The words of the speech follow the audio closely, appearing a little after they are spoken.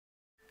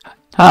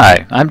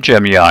Hi, I'm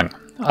Jim Young.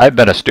 I've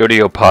been a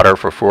studio potter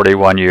for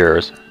 41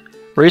 years.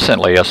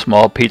 Recently, a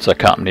small pizza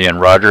company in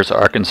Rogers,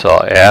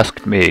 Arkansas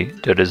asked me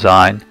to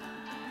design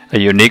a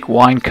unique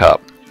wine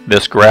cup.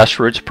 This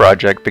grassroots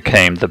project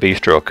became the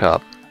Bistro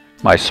Cup,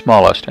 my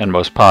smallest and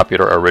most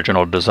popular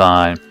original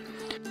design.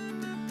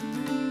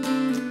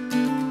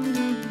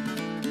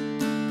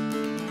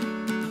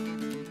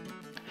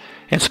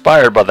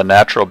 Inspired by the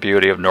natural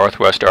beauty of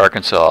northwest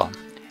Arkansas,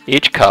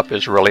 each cup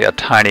is really a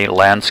tiny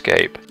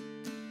landscape.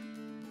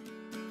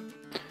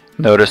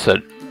 Notice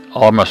that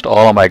almost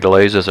all of my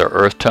glazes are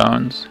earth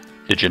tones.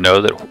 Did you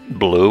know that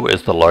blue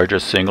is the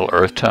largest single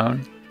earth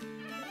tone?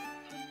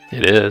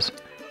 It is.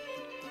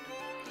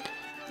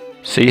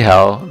 See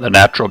how the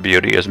natural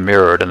beauty is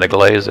mirrored in the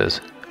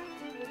glazes.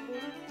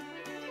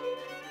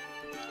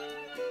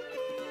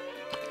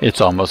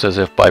 It's almost as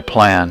if by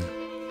plan.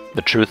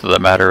 The truth of the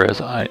matter is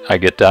I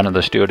get down in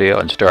the studio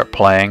and start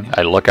playing.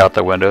 I look out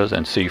the windows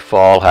and see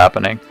fall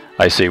happening.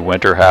 I see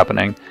winter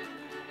happening.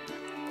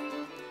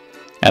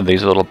 And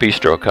these little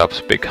bistro cups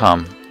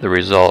become the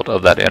result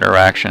of that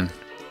interaction.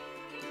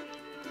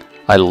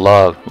 I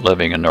love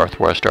living in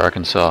northwest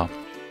Arkansas.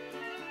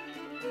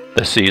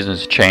 The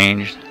seasons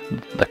change,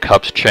 the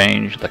cups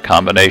change, the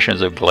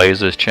combinations of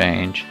glazes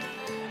change,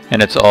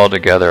 and it's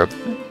altogether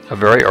a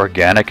very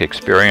organic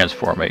experience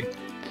for me.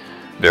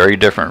 Very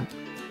different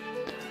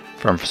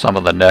from some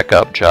of the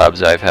neck-up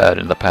jobs I've had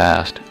in the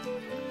past.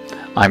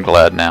 I'm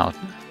glad now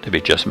to be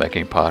just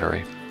making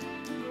pottery.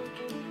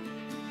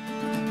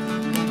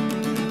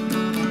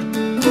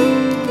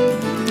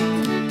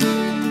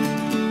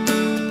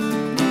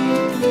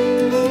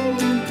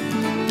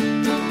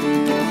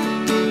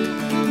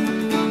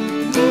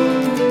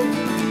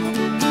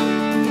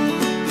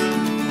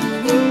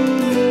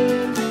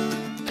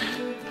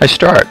 I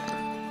start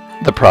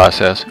the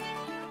process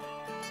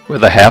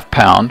with a ½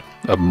 pound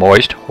of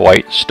moist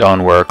white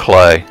stoneware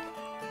clay.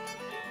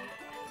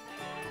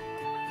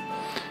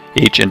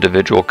 Each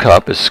individual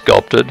cup is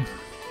sculpted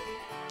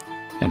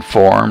and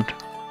formed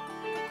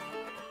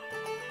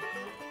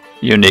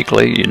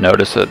uniquely. You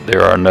notice that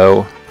there are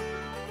no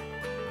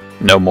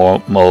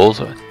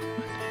molds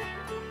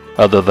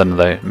other than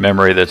the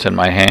memory that's in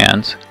my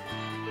hands.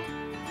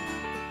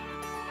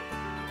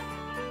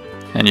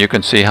 And you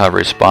can see how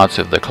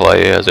responsive the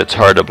clay is. It's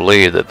hard to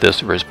believe that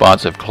this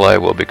responsive clay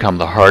will become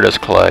the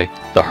hardest clay,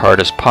 the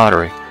hardest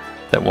pottery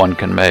that one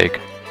can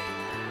make.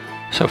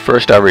 So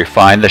first I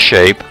refine the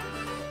shape,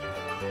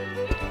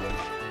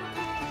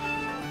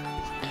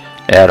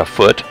 add a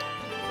foot,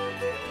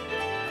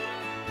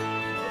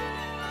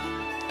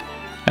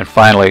 and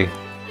finally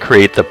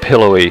create the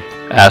pillowy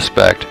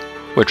aspect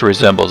which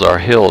resembles our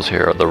hills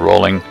here, the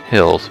rolling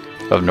hills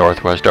of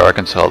northwest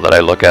Arkansas that I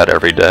look at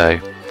every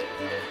day.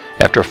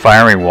 After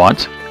firing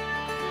once,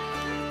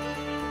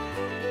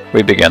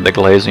 we begin the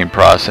glazing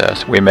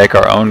process. We make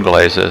our own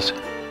glazes.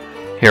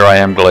 Here I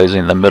am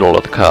glazing the middle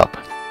of the cup.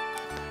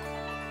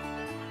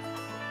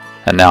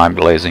 And now I'm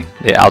glazing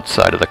the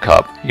outside of the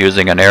cup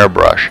using an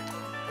airbrush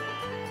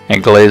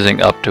and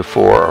glazing up to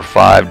 4 or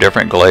 5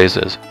 different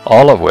glazes,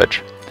 all of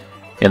which,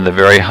 in the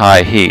very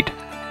high heat,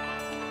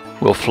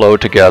 will flow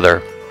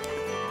together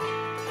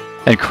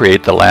and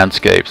create the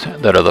landscapes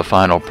that are the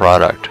final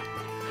product.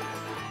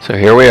 So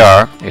here we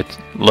are. It's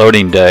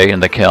loading day in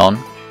the kiln.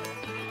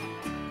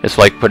 It's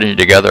like putting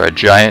together a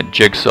giant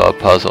jigsaw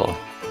puzzle.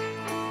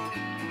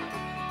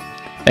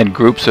 And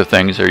groups of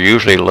things are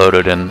usually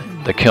loaded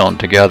in the kiln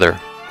together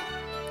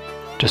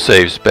to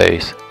save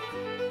space.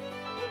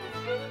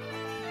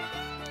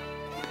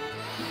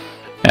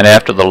 And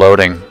after the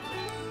loading,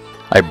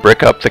 I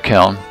brick up the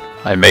kiln.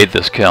 I made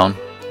this kiln.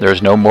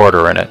 There's no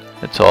mortar in it.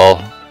 It's all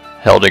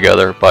held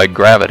together by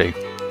gravity.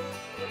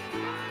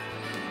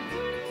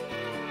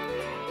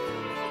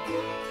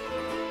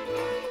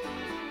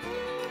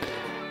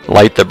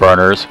 Light the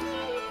burners,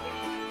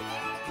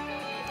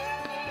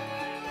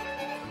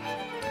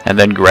 and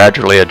then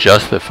gradually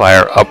adjust the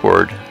fire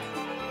upward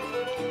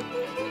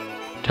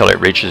till it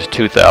reaches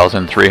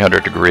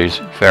 2,300 degrees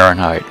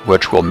Fahrenheit,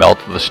 which will melt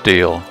the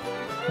steel.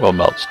 Will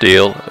melt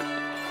steel,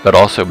 but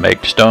also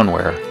make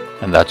stoneware,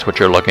 and that's what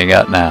you're looking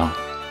at now.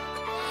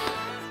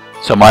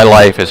 So my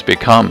life has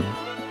become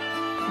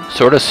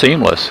sort of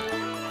seamless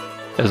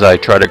as I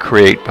try to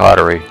create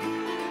pottery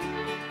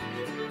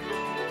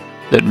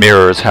that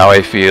mirrors how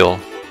I feel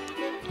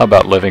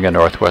about living in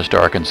northwest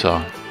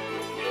Arkansas.